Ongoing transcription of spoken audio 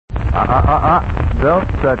Don't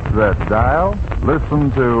touch that dial.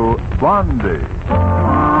 Listen to Blondie.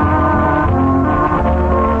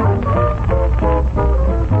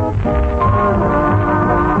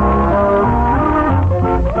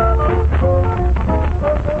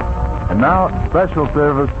 And now, special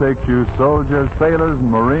service takes you soldiers, sailors, and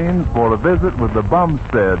Marines for a visit with the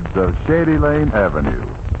Bumsteads of Shady Lane Avenue.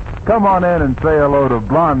 Come on in and say hello to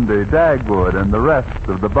Blondie, Dagwood, and the rest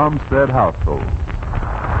of the Bumstead household.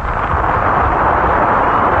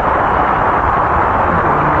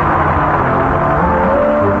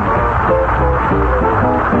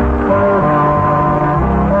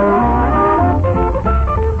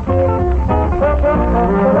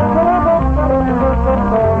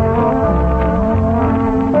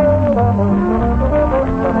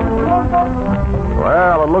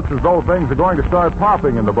 Looks as though things are going to start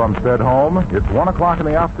popping in the Bumstead home. It's 1 o'clock in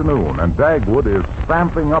the afternoon, and Dagwood is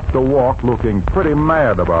stamping up the walk looking pretty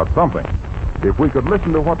mad about something. If we could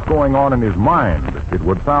listen to what's going on in his mind, it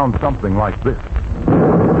would sound something like this.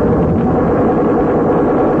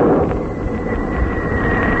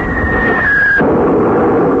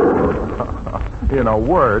 In a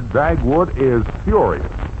word, Dagwood is furious.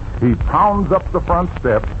 He pounds up the front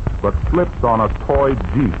steps, but slips on a toy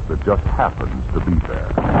Jeep that just happens to be there.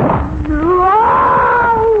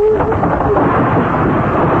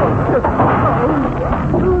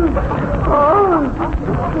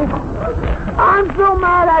 I'm so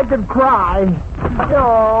mad I could cry.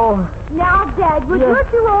 Oh. Now, Dagwood, you're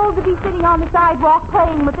too old to be sitting on the sidewalk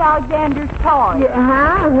playing with Alexander's toys. Yeah,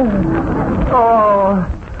 huh?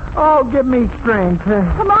 Oh, give me strength.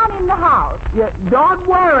 Come on in the house. Yeah, don't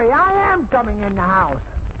worry, I am coming in the house.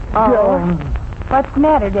 Oh. What's the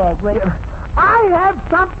matter, Dagwood? I have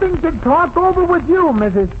something to talk over with you,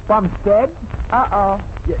 Mrs. Bumstead. Uh-oh.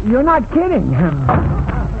 You're not kidding.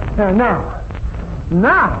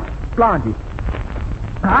 Now, Blondie,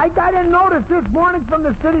 I got a notice this morning from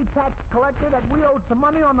the city tax collector that we owed some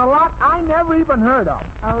money on the lot I never even heard of.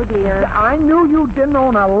 Oh, dear. I knew you didn't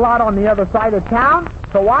own a lot on the other side of town,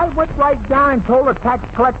 so I went right down and told the tax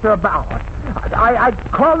collector about it. I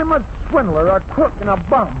called him a swindler, a crook, and a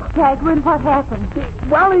bum. Dagwood, what happened?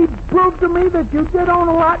 Well, he proved to me that you did own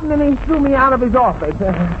a lot, and then he threw me out of his office.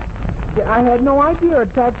 I had no idea a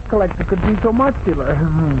tax collector could be so muscular.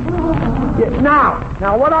 Now,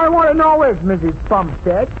 what I want to know is, Mrs.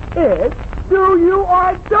 Bumstead, do you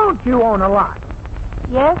or don't you own a lot?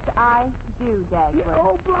 Yes, I do, Dagwood.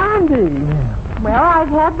 Oh, Blondie. Well, I've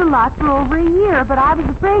had the lot for over a year, but I was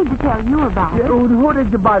afraid to tell you about it. Who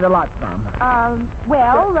did you buy the lot from?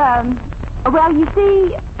 You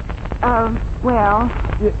see,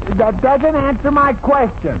 That doesn't answer my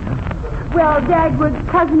question. Well, Dagwood's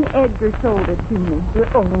cousin Edgar sold it to me.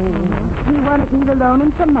 Oh. He wanted me to loan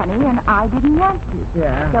him some money, and I didn't want to.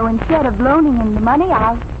 Yeah. So instead of loaning him the money,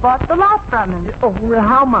 I bought the lot from him. Oh,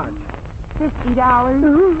 how much?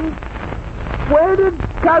 $50. Where did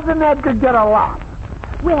Cousin Edgar get a lot?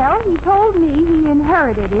 Well, he told me he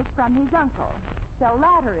inherited it from his uncle,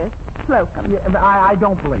 Cellularis Slocum. Yeah, I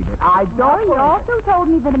don't believe it. I don't. He also told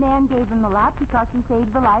me that a man gave him the lot because he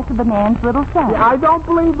saved the life of the man's little son. Yeah, I don't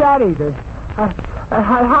believe that either.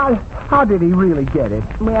 How did he really get it?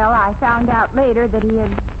 Well, I found out later that he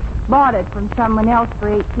had bought it from someone else for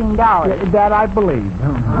 $18. Yeah, that I believe.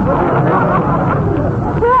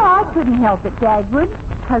 Well, I couldn't help it, Dagwood.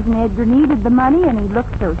 Cousin Edgar needed the money, and he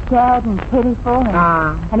looked so sad and pitiful,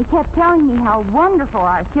 and he kept telling me how wonderful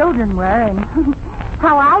our children were, and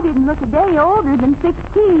how I didn't look a day older than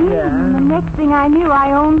 16. Yeah. And the next thing I knew,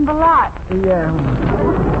 I owned the lot. Yeah.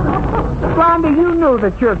 Blondie, you knew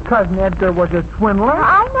that your cousin Edgar was a swindler.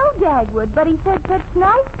 I know, Dagwood, but he said such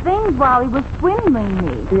nice things while he was swindling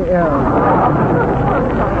me. Yeah.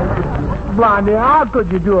 Blondie, how could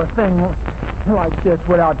you do a thing like this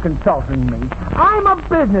without consulting me? I'm a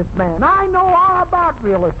businessman. I know all about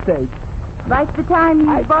real estate. Like the time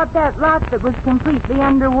you bought that lot that was completely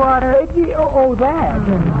underwater. That? Or the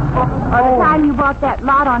time you bought that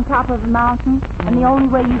lot on top of a mountain, and the only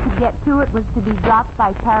way you could get to it was to be dropped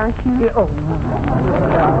by parachute. Well,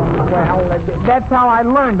 that's how I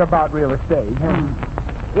learned about real estate.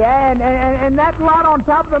 Yeah, and that lot on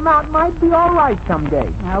top of the mountain might be all right someday.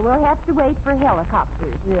 Now, we'll have to wait for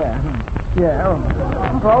helicopters. Yeah.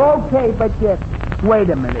 Oh, okay, but wait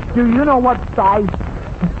a minute. Do you know what size?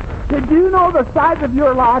 Do you know the size of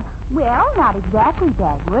your lot? Well, not exactly,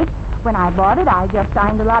 Dagwood. When I bought it, I just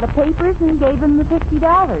signed a lot of papers and gave him the $50.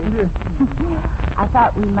 I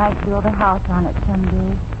thought we might build a house on it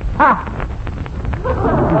someday.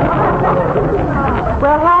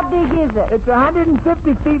 Well, how big is it? It's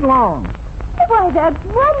 150 feet long. Why, that's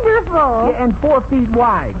wonderful. Yeah, and 4 feet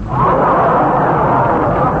wide.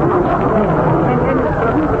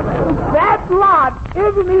 That lot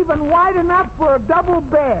isn't even wide enough for a double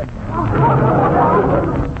bed.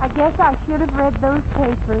 I guess I should have read those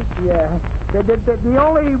papers. Yeah. The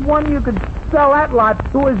only one you could sell that lot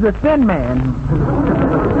to is the Thin Man.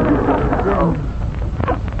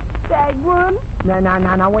 Dagwood?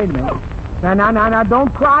 No, wait a minute. No,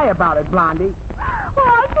 don't cry about it, Blondie. Oh,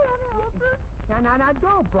 I can't help it. No,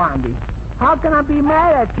 don't, Blondie. How can I be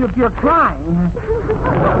mad at you if you're crying?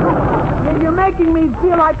 You're making me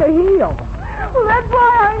feel like a heel. Well, that's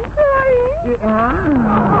why I'm crying.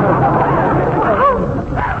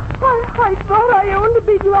 I thought I owned a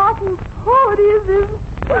big lot, and all it is a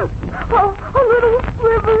little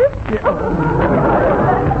sliver.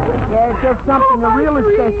 Yeah, it's just something the real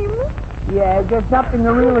estate... Yeah, it's just something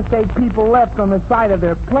the real estate people left on the side of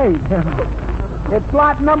their plate. It's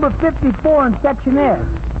lot number 54 in Section S.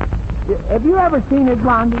 Have you ever seen it,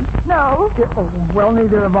 Blondie? No. Well,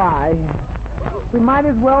 neither have I. We might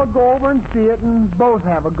as well go over and see it and both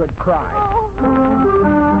have a good cry.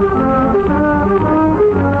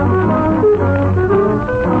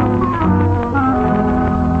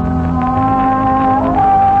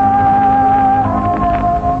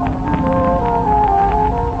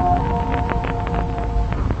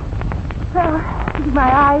 My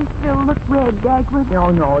eyes still look red, Dagwood.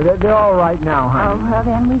 No, they're all right now, honey. Oh, well,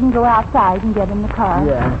 then we can go outside and get in the car.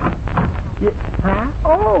 Yeah. Huh?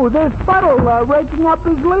 Oh, there's Fuddle raking up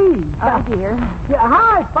his leaves. Oh, dear. Yeah,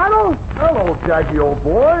 hi, Fuddle. Hello, Jackie, old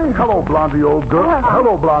boy. Hello, Blondie, old girl.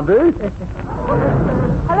 Hello, Blondie.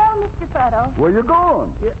 Hello, Mr. Fuddle. Where you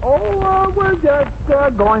going? We're just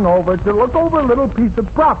going over to look over a little piece of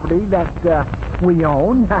property that we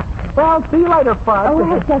own. Well, see you later, Fudd. Oh,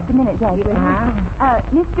 wait just a minute, Dagwood.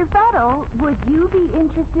 Mr. Fuddle, would you be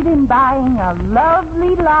interested in buying a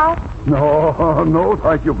lovely lot? No,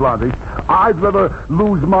 thank you, Blondie. I'd rather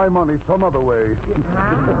lose my money some other way.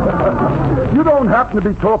 You don't happen to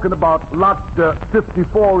be talking about lot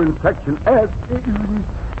 54 in Section S?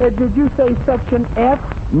 Did you say Section F?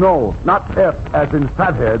 No, not F as in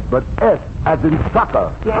fathead, but S as in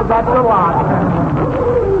sucker. Yeah, that's a lot.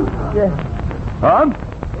 Yeah. Huh?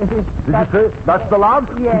 Did you say that's the lot?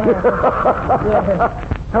 Yeah.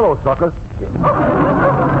 Hello, sucker.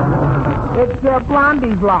 It's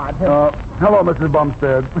Blondie's lot. Hello, Mrs.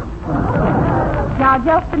 Bumstead. Now,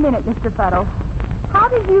 just a minute, Mr. Fuddle. How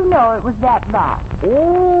did you know it was that lot?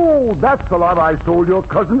 Oh, that's the lot I sold your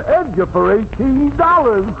cousin Edgar for $18.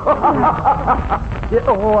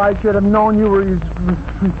 I should have known you were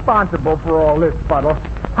responsible for all this, Fuddle.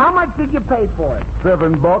 How much did you pay for it?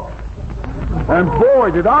 $7. And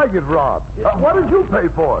boy, did I get robbed. What did you pay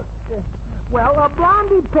for it? Well,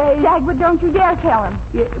 Blondie paid... Dagwood, don't you dare tell him.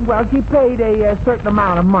 Well, she paid a certain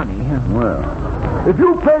amount of money. Well, if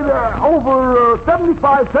you paid over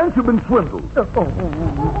 75 cents, you've been swindled.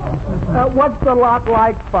 What's the lot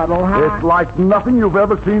like, Fuddle, huh? It's like nothing you've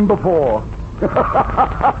ever seen before.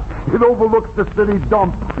 It overlooks the city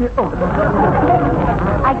dump.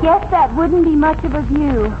 I guess that wouldn't be much of a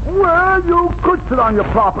view. Well, you could sit on your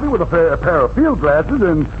property with a pair of field glasses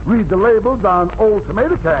and read the labels on old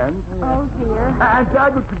tomato cans. Oh, dear. And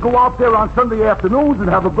Dagwood could go out there on Sunday afternoons and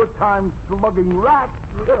have a good time slugging rats.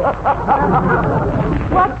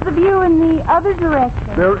 What's the view in the other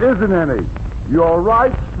direction? There isn't any. You're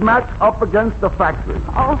right smack up against the factory.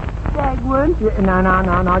 Oh, Dagwood.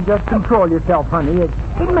 No. Just control yourself, honey. It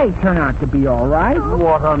may turn out to be all right.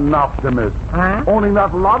 What an optimist. Huh? Owning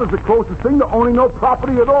that lot is the closest thing to owning no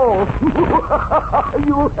property at all.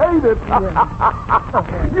 You'll hate it.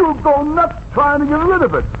 You'll go nuts trying to get rid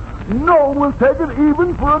of it. No one will take it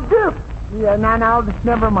even for a gift. Yeah, now, just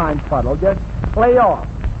never mind, Fuddle. Just lay off.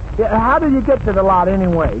 How do you get to the lot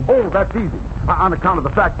anyway? Oh, that's easy. On account of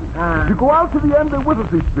the factory. You go out to the end of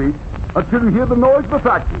Withersley Street until you hear the noise of the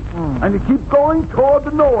factory. And you keep going toward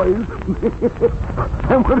the noise.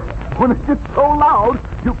 And when it gets so loud,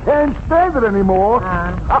 you can't stand it anymore.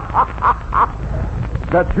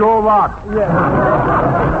 That's your lot.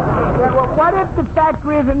 Yeah, well, what if the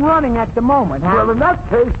factory isn't running at the moment, huh? Well, in that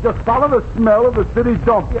case, just follow the smell of the city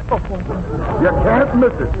dump. You can't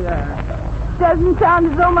miss it. Doesn't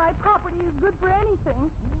sound as though my property is good for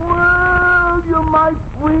anything. Well, you might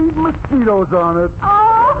breed mosquitoes on it.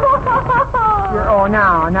 Oh!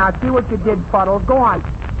 Now, see what you did, Fuddle. Go on.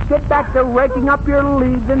 Get back to raking up your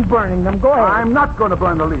leaves and burning them. Go ahead. I'm not going to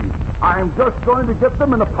burn the leaves. I'm just going to get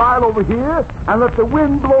them in a pile over here and let the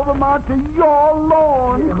wind blow them onto your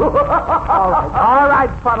lawn. All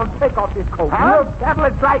right, Fuddle. Take off your coat. Huh? We'll settle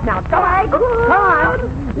it right now. Come on.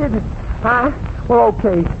 Huh? Well,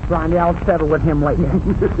 okay, Blondie, I'll settle with him later.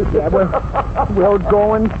 Yeah, we'll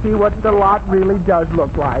go and see what the lot really does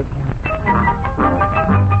look like.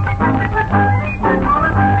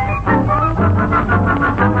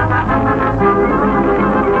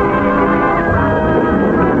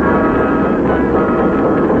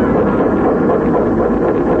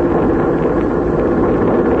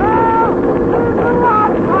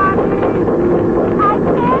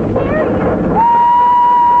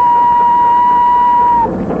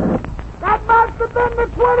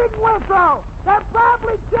 Whistle! They're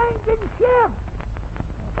probably changing shifts!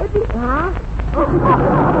 Huh?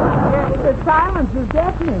 The silence is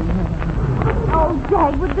deafening. Oh,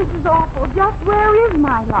 Dagwood, this is awful. Just where is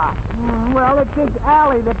my lot? Well, it's this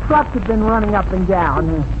alley the trucks have been running up and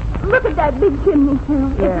down. Look at that big chimney,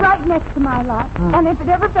 too. Yeah. It's right next to my lot. And if it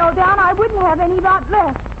ever fell down, I wouldn't have any lot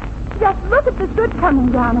left. Just look at the soot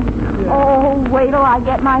coming down it. Yeah. Oh, wait till I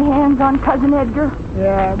get my hands on Cousin Edgar.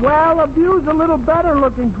 Yeah, well, the view's a little better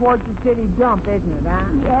looking towards the city dump, isn't it, huh?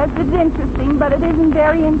 Yes, it's interesting, but it isn't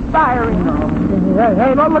very inspiring.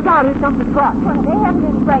 Hey, look out. Here comes the truck. Well, they haven't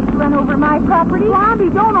any right to run over my property. Blondie,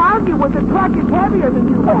 don't argue with the truck. It's heavier than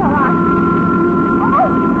you are. Oh!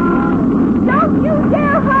 Don't you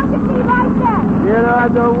dare honk at me like that! Get out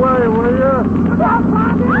of the way, will you? Look out,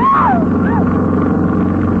 Blondie!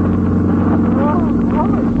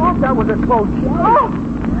 Oh, that was a close shot.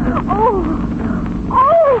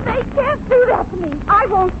 Oh, they can't do that to me. I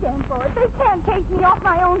won't stand for it. They can't take me off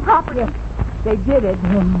my own property. They did it.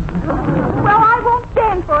 Well, I won't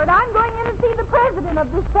stand for it. I'm going in to see the president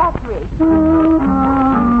of this factory.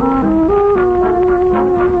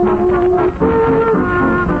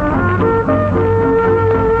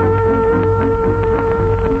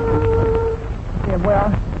 Yeah,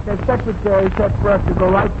 well, the secretary said for us to go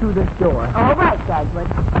right through this door. All right, Dagwood.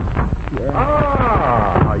 Yeah.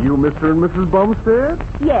 Ah, are you Mr. and Mrs. Bumstead?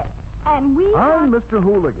 Yes, and we... I'm Mr.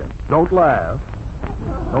 Hooligan. Don't laugh.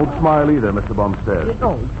 Don't smile either, Mr. Bumstead.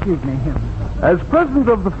 Oh, excuse me. As president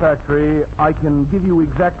of the factory, I can give you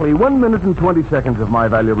exactly 1 minute and 20 seconds of my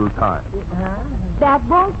valuable time. That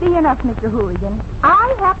won't be enough, Mr. Hooligan.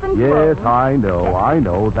 I happen to... Yes, I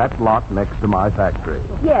know. That lot next to my factory.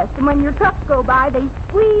 Yes, and when your trucks go by, they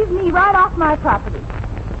squeeze me right off my property.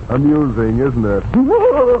 Amusing, isn't it?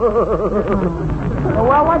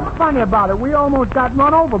 Well, what's funny about it? We almost got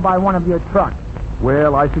run over by one of your trucks.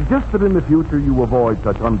 Well, I suggest that in the future you avoid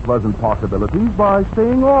such unpleasant possibilities by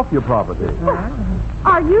staying off your property.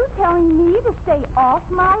 Are you telling me to stay off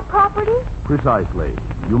my property? Precisely.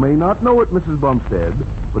 You may not know it, Mrs. Bumstead,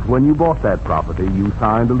 but when you bought that property, you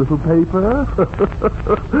signed a little paper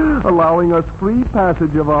allowing us free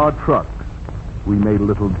passage of our trucks. We made a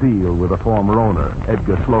little deal with a former owner,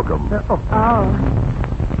 Edgar Slocum. Oh.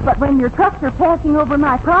 But when your trucks are passing over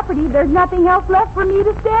my property, there's nothing else left for me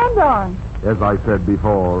to stand on. As I said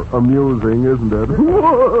before, amusing, isn't it?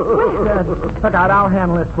 Look out, I'll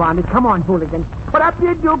handle this, Blondie. Come on, Hooligan. Put up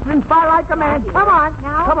your dukes and fight like a man. Come on.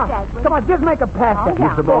 Now, Come on, just make a pass at me.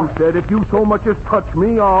 Mr. Bumstead, if you so much as touch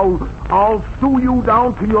me, I'll sue you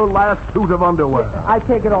down to your last suit of underwear. I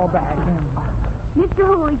take it all back. Mr.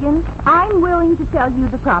 Hooligan, I'm willing to sell you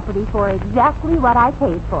the property for exactly what I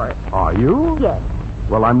paid for it. Are you? Yes.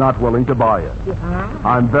 Well, I'm not willing to buy it.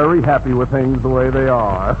 I'm very happy with things the way they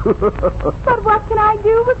are. But what can I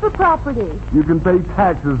do with the property? You can pay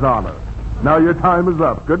taxes on it. Now your time is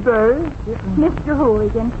up. Good day. Mr.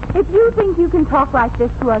 Hooligan, if you think you can talk like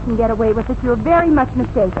this to us and get away with it, you're very much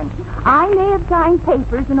mistaken. I may have signed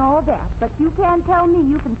papers and all that, but you can't tell me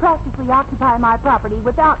you can practically occupy my property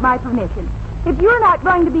without my permission. If you're not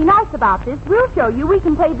going to be nice about this, we'll show you we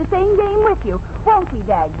can play the same game with you. Won't we,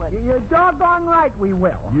 Dagwood? You're doggone right we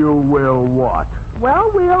will. You will what?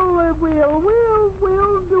 Well, we'll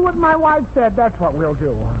do what my wife said. That's what we'll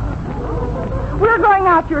do. We're going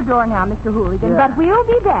out your door now, Mr. Hooligan, but we'll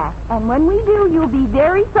be back. And when we do, you'll be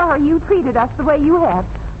very sorry you treated us the way you have.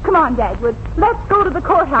 Come on, Dagwood. Let's go to the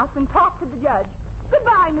courthouse and talk to the judge.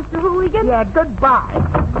 Goodbye, Mr. Hooligan. Yeah, goodbye.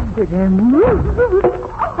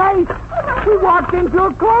 Hey, he walked into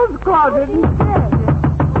a clothes closet. He said,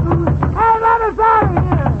 hey, let us out of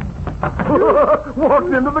here.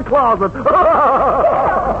 Walked into the closet.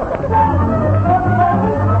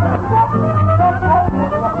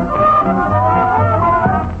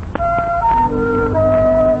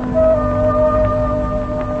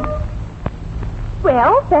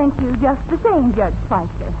 Well, thank you just the same, Judge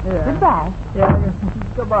Spicer. Yeah. Goodbye. Yeah,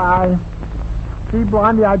 goodbye. See,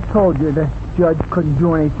 Blondie, I told you the judge couldn't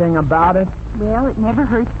do anything about it. Well, it never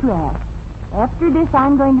hurts to ask. After this,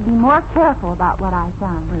 I'm going to be more careful about what I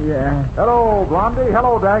sign. Yeah. Hello, Blondie.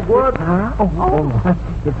 Hello, Dagwood. Huh? Oh,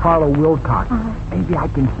 it's Harlow Wilcox. Maybe I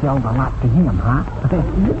can sell the lot to him, huh?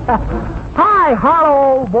 Hi,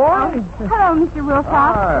 Harlow, old boy. Hello, Mr. Wilcox.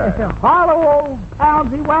 Hi. Harlow, old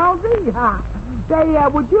palsy-walsy, huh? Say,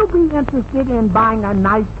 would you be interested in buying a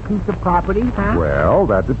nice piece of property, huh? Well,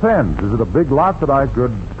 that depends. Is it a big lot that I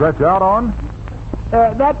could stretch out on?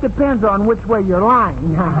 That depends on which way you're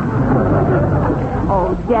lying.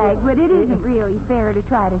 Oh, Dagwood, it isn't really fair to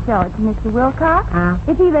try to sell it to Mr. Wilcox. Huh?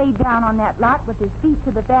 If he laid down on that lot with his feet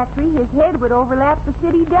to the factory, his head would overlap the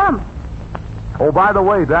city dump. Oh, by the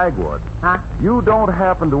way, Dagwood, Huh? you don't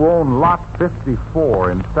happen to own Lot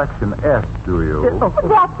 54 in Section S, do you?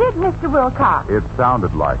 That's it, Mr. Wilcox. It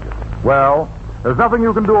sounded like it. Well, there's nothing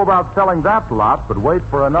you can do about selling that lot but wait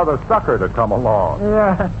for another sucker to come along.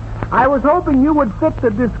 Yeah. I was hoping you would fit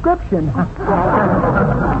the description.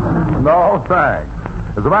 No, thanks.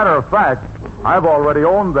 As a matter of fact, I've already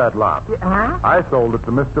owned that lot. Huh? I sold it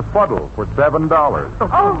to Mr. Fuddle for $7.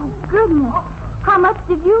 Oh, goodness. How much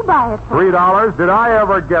did you buy it for? $3? Did I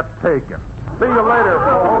ever get taken? See you later,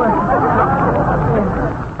 folks.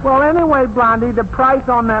 Well, anyway, Blondie, the price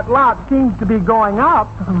on that lot seems to be going up.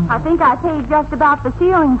 I think I paid just about the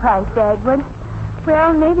ceiling price, Dagwood.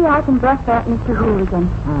 Well, maybe I can bluff that Mr. Hooligan.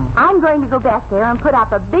 I'm going to go back there and put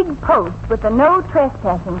up a big post with a no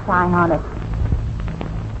trespassing sign on it.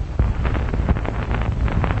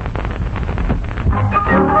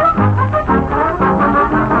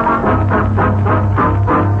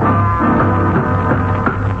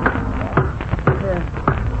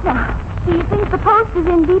 Now, do you think the post is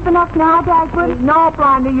in deep enough now, Dagwood? No,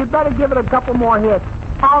 Blondie, you'd better give it a couple more hits.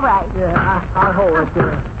 All right. Yeah, I'll hold it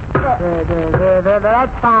there. There,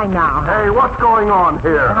 that's fine now. Hey, what's going on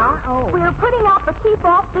here? Huh? Oh. We're putting up a keep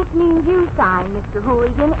off this means you sign, Mr.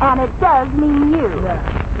 Hooligan, and it does mean you.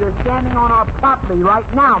 Yeah. You're standing on our property right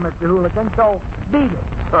now, Mr. Hooligan, so beat it.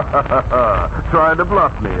 Trying to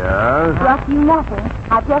bluff me, huh? Bluff you nothing.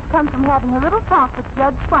 I've just come from having a little talk with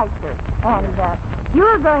Judge Schweitzer, and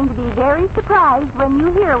you're going to be very surprised when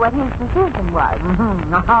you hear what his decision was.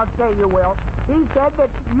 Mm-hmm. I'll tell you, Will. He said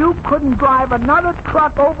that you couldn't drive another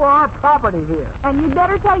truck over our property here. And you'd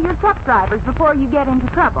better tell your truck drivers before you get into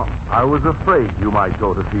trouble. I was afraid you might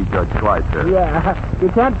go to see Judge Schweitzer. Yeah, you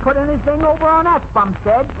can't put anything over on us,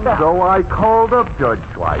 Bumstead. So I called up Judge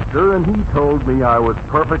Schweitzer, and he told me I was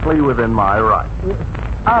perfectly within my rights.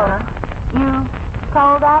 Oh, you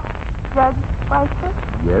called up Judge Schweitzer?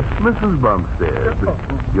 Yes, Mrs. Bumstead.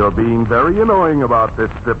 You're being very annoying about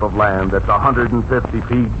this strip of land that's 150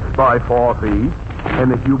 feet by 4 feet.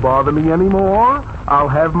 And if you bother me anymore, I'll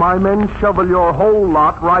have my men shovel your whole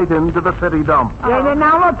lot right into the city dump. Yeah,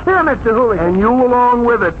 now look here, Mr. Hooligan. And you along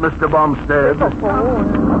with it, Mr. Bumstead. Don't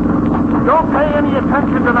pay any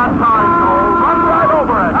attention to that sign, Joel. Run right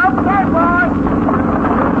over it. Okay, boy.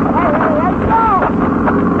 Hey, let's go.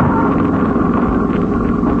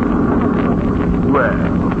 Well,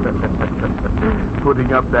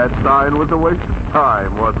 putting up that sign was a waste of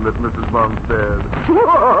time, wasn't it, Mrs. Bumstead?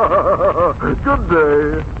 Good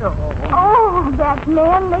day. Oh, that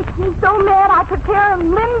man makes me so mad I could tear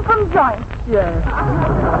him limb from joint.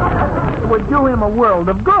 Yeah. It would do him a world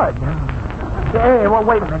of good. Hey, well,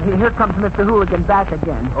 wait a minute. Here comes Mr. Hooligan back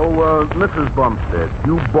again. Oh, Mrs. Bumstead,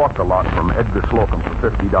 you bought the lot from Edgar Slocum for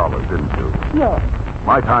 $50, didn't you? Yes.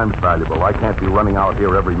 My time's valuable. I can't be running out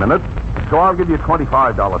here every minute. So I'll give you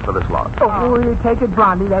 $25 for this lot. Oh, you take it,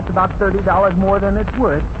 Blondie. That's about $30 more than it's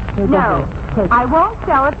worth. Here, No, take it. I won't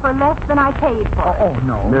sell it for less than I paid for it. Oh,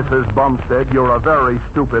 no. Mrs. Bumstead, you're a very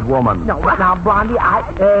stupid woman. No, now, Blondie,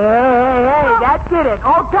 Hey, that did it.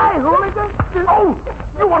 Okay, Hooligan. Oh,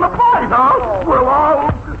 you want to fight, huh? Well,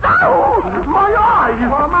 I'll... Oh, my eyes!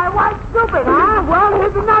 Well, my wife's stupid, huh? Well,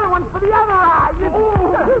 here's another one for the other eye.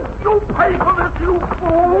 You pay for this, you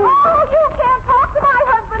fool! Oh, you can't talk to my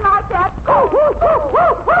husband like that. Don't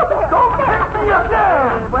hit me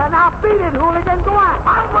again! Well, now, beat it, Hooligan. Go on.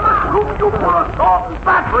 I'm going to shoot you for assault and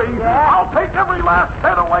battery. Yeah. I'll take every last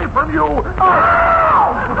cent away from you.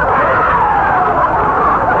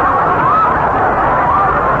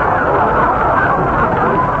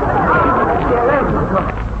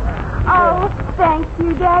 Oh, thank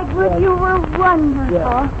you, Dagwood. You were wonderful.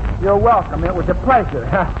 Yeah. You're welcome. It was a pleasure.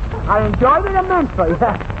 I enjoyed it immensely.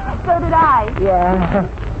 So did I. Yeah.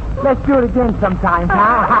 Let's do it again sometime,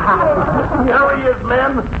 huh? Here he is,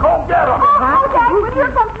 men. Go get him. Oh, Dagwood,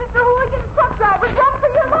 here comes Mr. Hooligan's truck driver. Jump for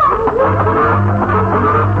your life.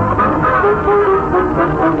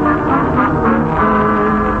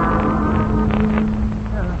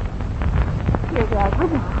 Here,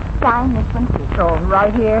 Dagwood. sign this one, too. Oh,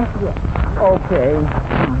 right here? Yes. Okay.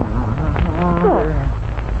 There.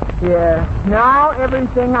 Yeah. Now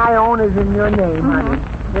everything I own is in your name, honey.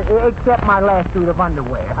 Except my last suit of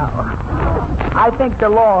underwear. I think the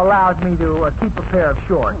law allows me to keep a pair of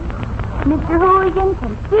shorts. Mr. Hooligan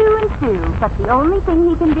can sue and sue, but the only thing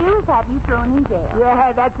he can do is have you thrown in jail.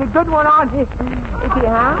 Yeah, that's a good one on you.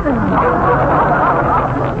 Huh?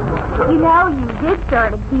 You know, you did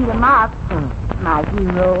sort of beat him up, my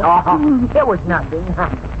hero. Oh, it was nothing.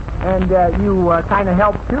 And you kind of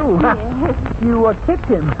helped, too. Yes. You kicked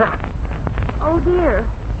him. Oh, dear.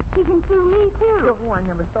 He can sue me, too. Oh, I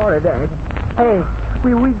never thought of that. Hey,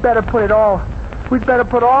 we'd better put it all... We'd better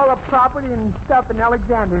put all the property and stuff in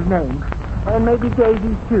Alexander's name. And maybe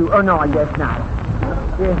Daisy's, too. Oh, no, I guess not.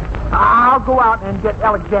 Yeah, I'll go out and get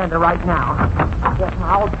Alexander right now. Yeah,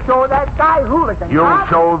 I'll show that guy Hooligan. You'll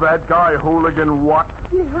show that guy Hooligan what?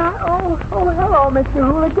 Yeah, oh, hello, Mr.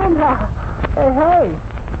 Hooligan. Hey,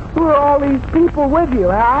 who are all these people with you,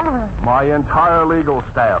 huh? My entire legal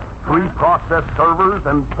staff. 3 process servers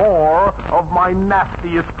and 4 of my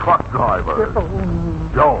nastiest truck drivers.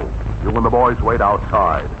 Joe, you and the boys wait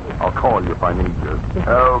outside. I'll call you if I need you.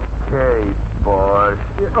 Okay, boss.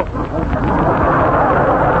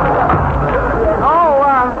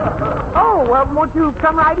 Well, won't you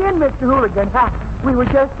come right in, Mr. Hooligan? We were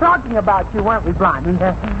just talking about you, weren't we, Blondie?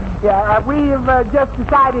 We've just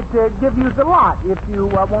decided to give you the lot if you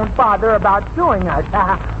won't bother about suing us.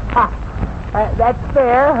 That's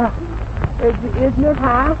fair, isn't it,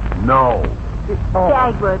 huh? No.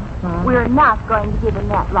 Dagwood, we're not going to give him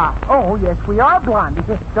that lot. Oh, yes, we are, Blondie.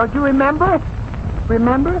 Don't you remember?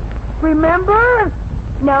 Remember?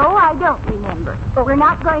 No, I don't remember. We're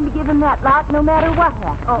not going to give him that lot no matter what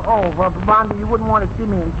happens. Well, Blondie, you wouldn't want to see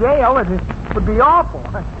me in jail. It would be awful.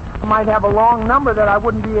 I might have a long number that I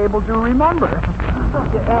wouldn't be able to remember.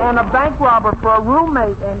 And a bank robber for a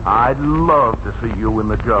roommate and... I'd love to see you in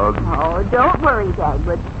the jug. Oh, don't worry,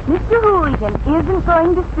 Dagwood. Mr. Hooligan isn't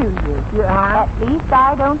going to sue you. Yeah? At least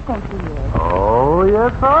I don't think he is. Oh,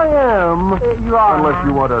 yes, I am. You are. Unless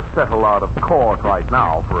you want to settle out of court right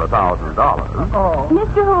now for $1,000. Oh.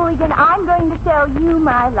 Mr. Hooligan, I'm going to sell you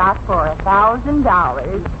my lot for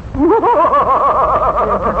 $1,000.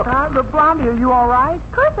 But Blondie, are you all right?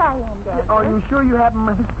 Of course I am, Dagwood. Are you sure you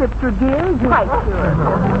haven't skipped your gears? Quite sure.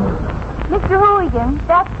 Mr. Hooligan,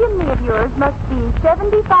 that chimney of yours must be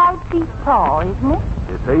 75 feet tall, isn't it?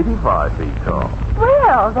 It's 85 feet tall.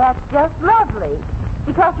 Well, that's just lovely.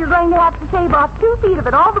 Because you're going to have to shave off 2 feet of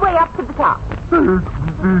it all the way up to the top. Do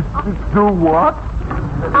what?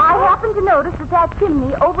 I happen to notice that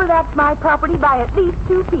chimney overlaps my property by at least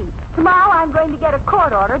 2 feet. Tomorrow I'm going to get a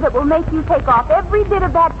court order that will make you take off every bit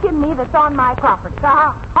of that chimney that's on my property.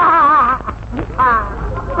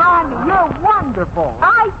 Blondie, you're wonderful.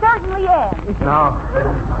 I certainly am.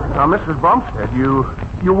 Now, Mrs. Bumstead,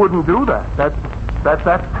 you wouldn't do that.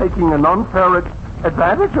 That's taking an unfair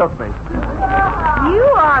advantage of me. You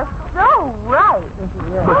are so right.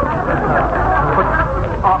 But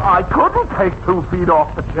I couldn't take 2 feet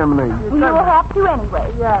off the chimney. You'll have to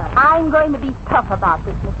anyway. Yeah. I'm going to be tough about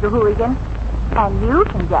this, Mr. Hooligan. And you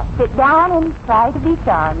can just sit down and try to be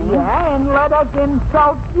charming. Yeah, and let us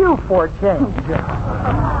insult you for change.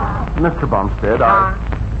 Mr. Bumstead,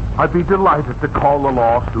 I'd be delighted to call the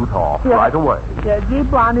lawsuit off right away. Yeah, gee,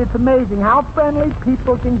 Blondie, it's amazing how friendly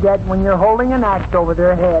people can get when you're holding an axe over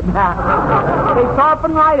their head. They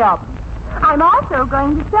soften right up. I'm also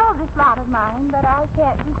going to sell this lot of mine, but I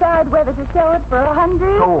can't decide whether to sell it for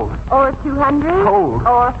 100 Sold. or 200 Sold.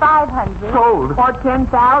 or 500 Sold. Or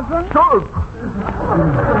 10,000. Sold.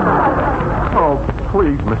 Oh,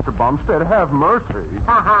 please, Mr. Bumstead, have mercy.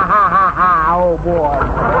 Ha, ha, ha, ha, ha. Oh, boy.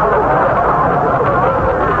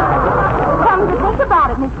 Come to think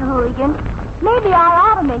about it, Mr. Hooligan, maybe I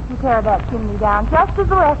ought to make you tear that chimney down just as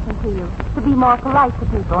a lesson to you, to be more polite to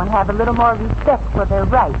people and have a little more respect for their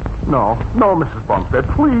rights. No, Mrs. Bumstead,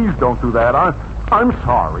 please don't do that. I'm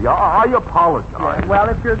sorry. I apologize. Well,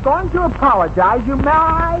 if you're going to apologize, you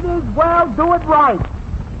might as well do it right.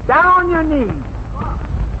 Down on your knees.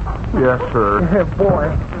 Yes, sir.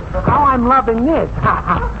 Boy, how I'm loving this.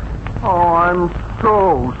 Oh, I'm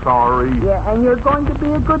so sorry. Yeah, and you're going to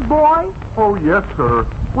be a good boy? Oh, yes, sir.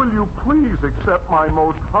 Will you please accept my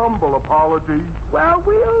most humble apology? Well,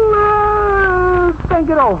 we'll think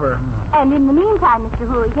it over. And in the meantime, Mr.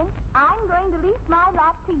 Hooligan, I'm going to lease my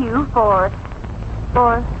lot to you for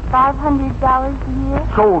 $500 a year?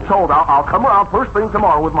 Sold. I'll come around first thing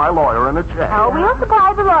tomorrow with my lawyer and a check. Oh, we'll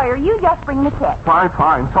supply the lawyer. You just bring the check. Fine.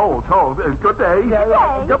 Sold. Good day.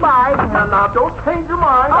 Yeah. Goodbye. Now, don't change your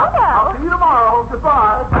mind. Oh, no. I'll see you tomorrow.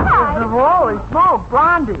 Goodbye. Bye. Holy smoke,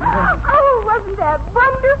 Blondie. Oh, wasn't that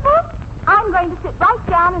wonderful? I'm going to sit right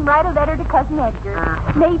down and write a letter to Cousin Edgar.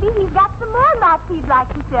 Maybe he's got some more lots he'd like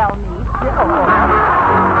to sell me.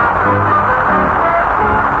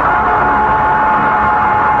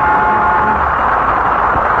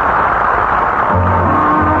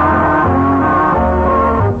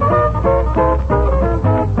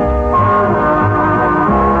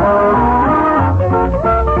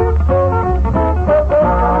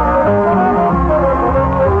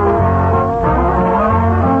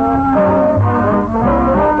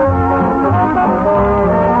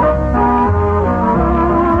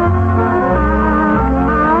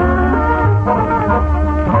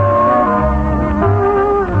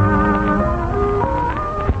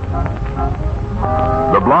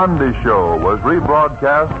 Blondie Show was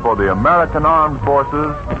rebroadcast for the American Armed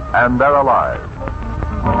Forces and their allies.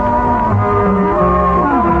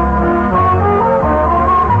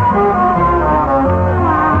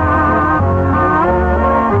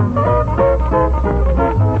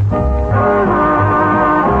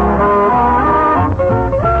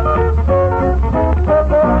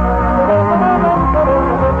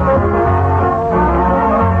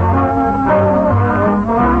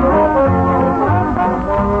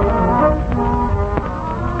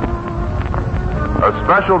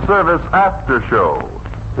 Special Service After Show.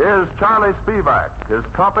 Here's Charlie Spivak, his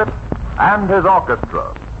trumpet, and his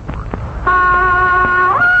orchestra.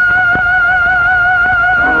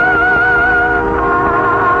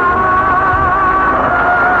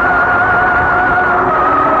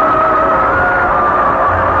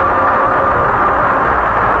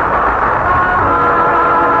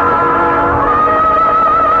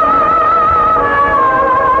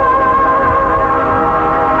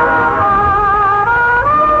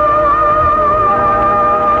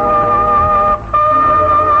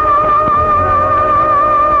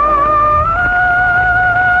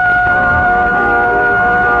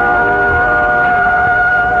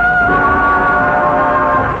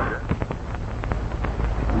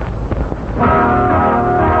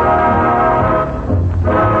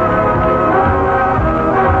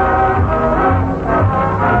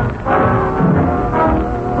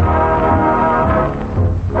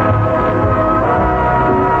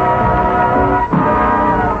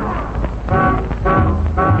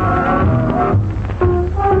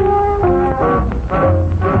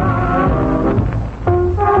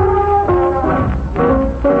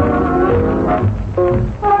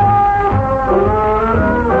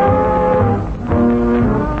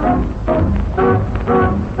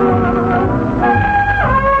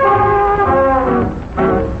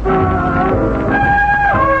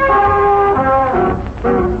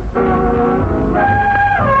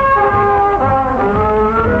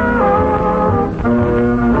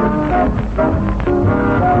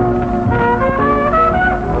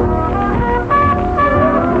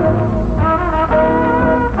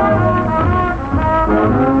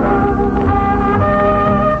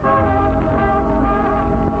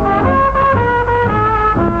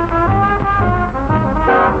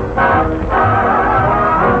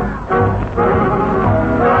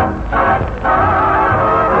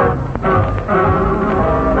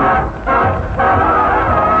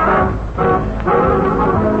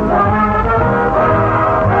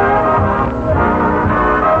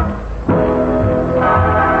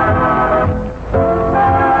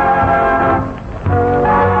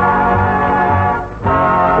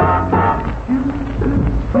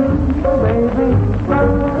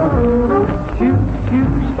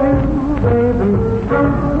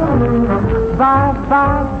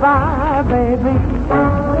 Bye, baby.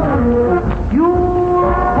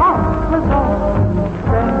 You're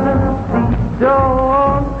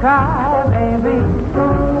don't cry, baby.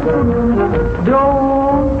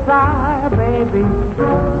 Don't sigh, baby.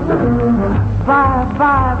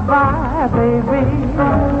 Bye, baby.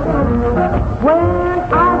 When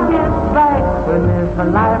I get back, when there's a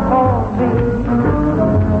life for me,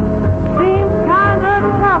 seems kind of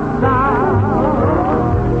tough now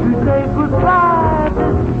to say goodbye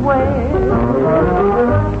this way.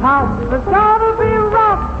 House is gonna be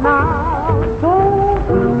rough now, so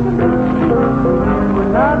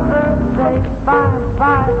another day. Bye,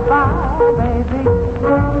 baby.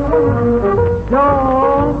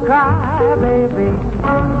 Don't cry, baby.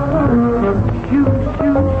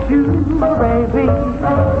 Shoo, baby.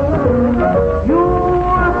 Your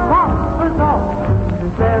papa's off to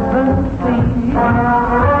 7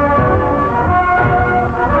 seas.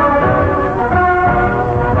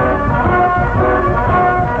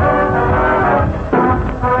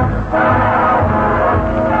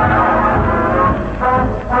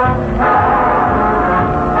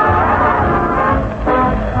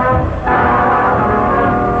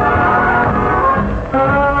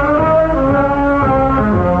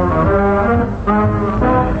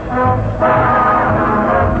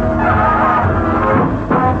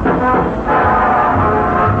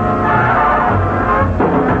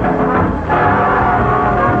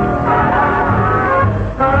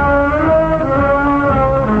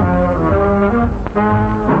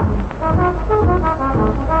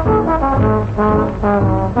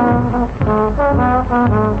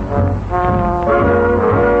 Bye.